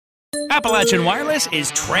Appalachian Wireless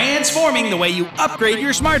is transforming the way you upgrade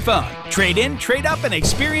your smartphone. Trade in, trade up, and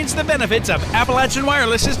experience the benefits of Appalachian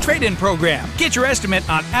Wireless's trade-in program. Get your estimate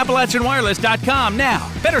on AppalachianWireless.com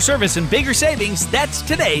now. Better service and bigger savings, that's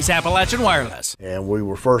today's Appalachian Wireless. And we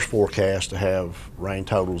were first forecast to have rain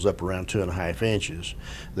totals up around 2.5 inches.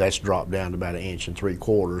 That's dropped down to about 1.75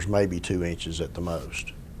 inches, maybe 2 inches at the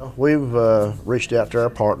most. We've reached out to our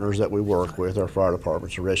partners that we work with, our fire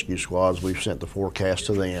departments and rescue squads. We've sent the forecast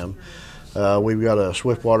to them. We've got a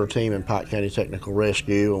Swiftwater team in Pike County Technical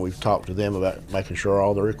Rescue, and we've talked to them about making sure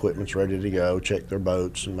all their equipment's ready to go, check their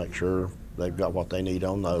boats and make sure they've got what they need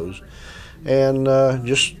on those. And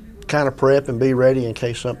just kind of prep and be ready in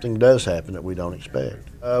case something does happen that we don't expect.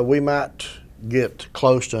 We might get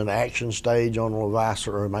close to an action stage on a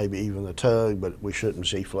Levasseur or maybe even the tug, but we shouldn't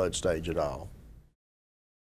see flood stage at all.